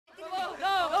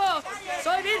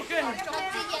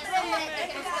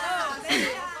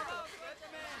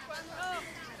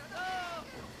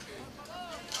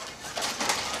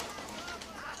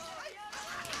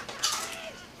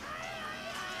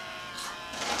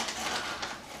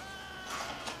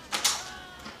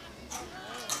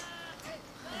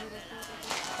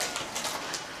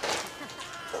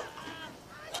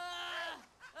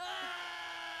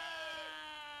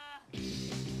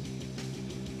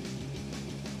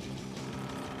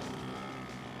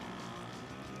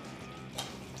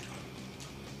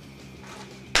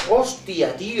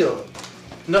¡Hostia, tío!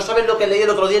 No sabes lo que leí el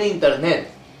otro día en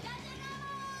internet.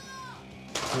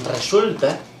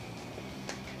 Resulta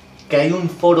que hay un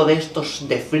foro de estos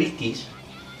de frikis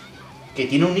que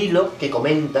tiene un hilo que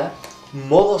comenta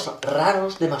modos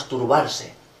raros de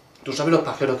masturbarse. Tú sabes los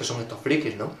pajeros que son estos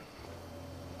frikis, ¿no?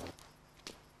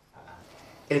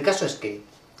 El caso es que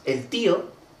el tío,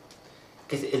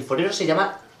 que el forero se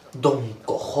llama Don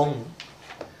Cojón,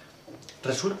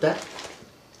 resulta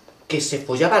que se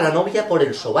follaba a la novia por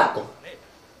el sobaco.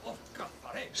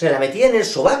 Se la metía en el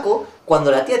sobaco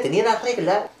cuando la tía tenía la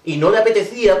regla y no le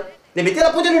apetecía, le metía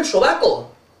la polla en el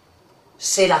sobaco.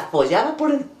 Se la follaba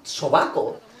por el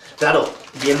sobaco. Claro,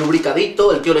 bien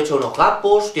lubricadito, el tío le echa unos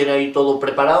gapos, tiene ahí todo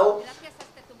preparado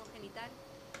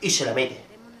y se la mete.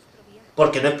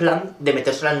 Porque no es plan de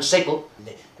metérsela en seco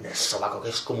en el sobaco, que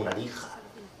es como una lija.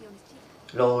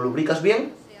 Lo lubricas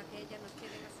bien,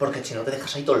 porque si no te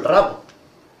dejas ahí todo el rabo.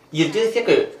 Y el tío decía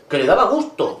que le daba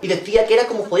gusto. Y decía que era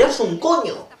como follarse un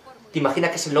coño. ¿Te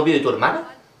imaginas que es el novio de tu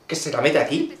hermana? ¿Que se la mete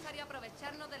aquí?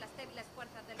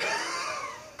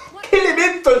 ¡Qué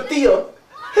elemento el tío!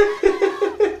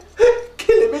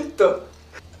 ¡Qué elemento!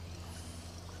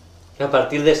 Y a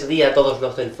partir de ese día todos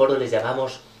los del foro les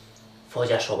llamamos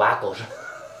follasobacos.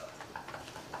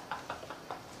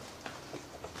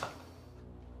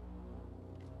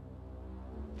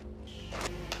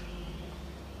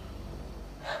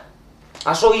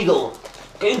 ¿Has oído?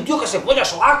 ¡Que hay un tío que se folla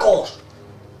sobacos!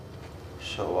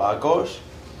 ¿Sobacos?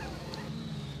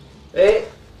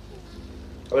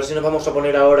 A ver si nos vamos a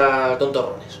poner ahora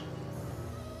tontorrones.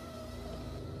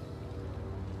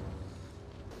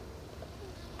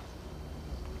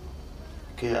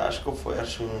 Qué asco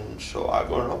follarse un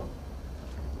sobaco, ¿no?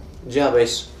 Ya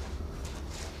ves.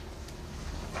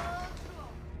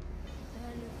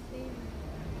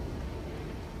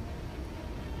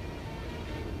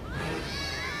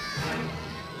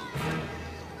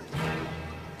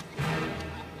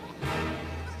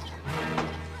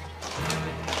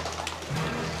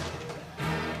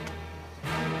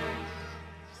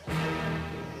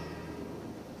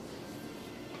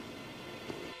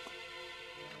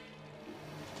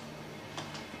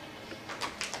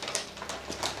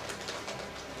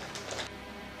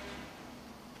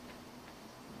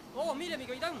 ¡Oh, mire, mi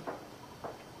capitán!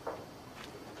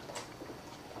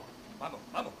 ¡Vamos,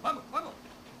 vamos, vamos, vamos!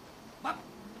 ¡Vamos!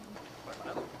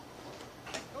 ¿Preparado?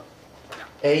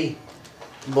 Ey,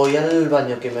 voy al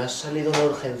baño, que me ha salido una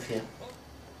urgencia.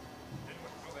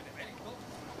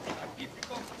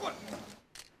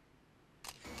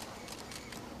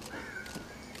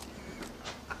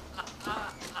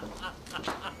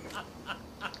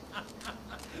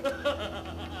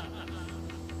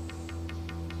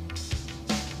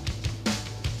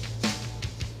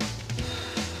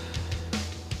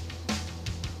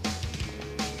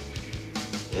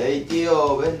 ¡Ey,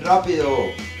 tío! ¡Ven rápido!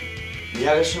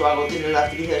 Mira que sobaco tiene la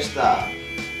actriz esta.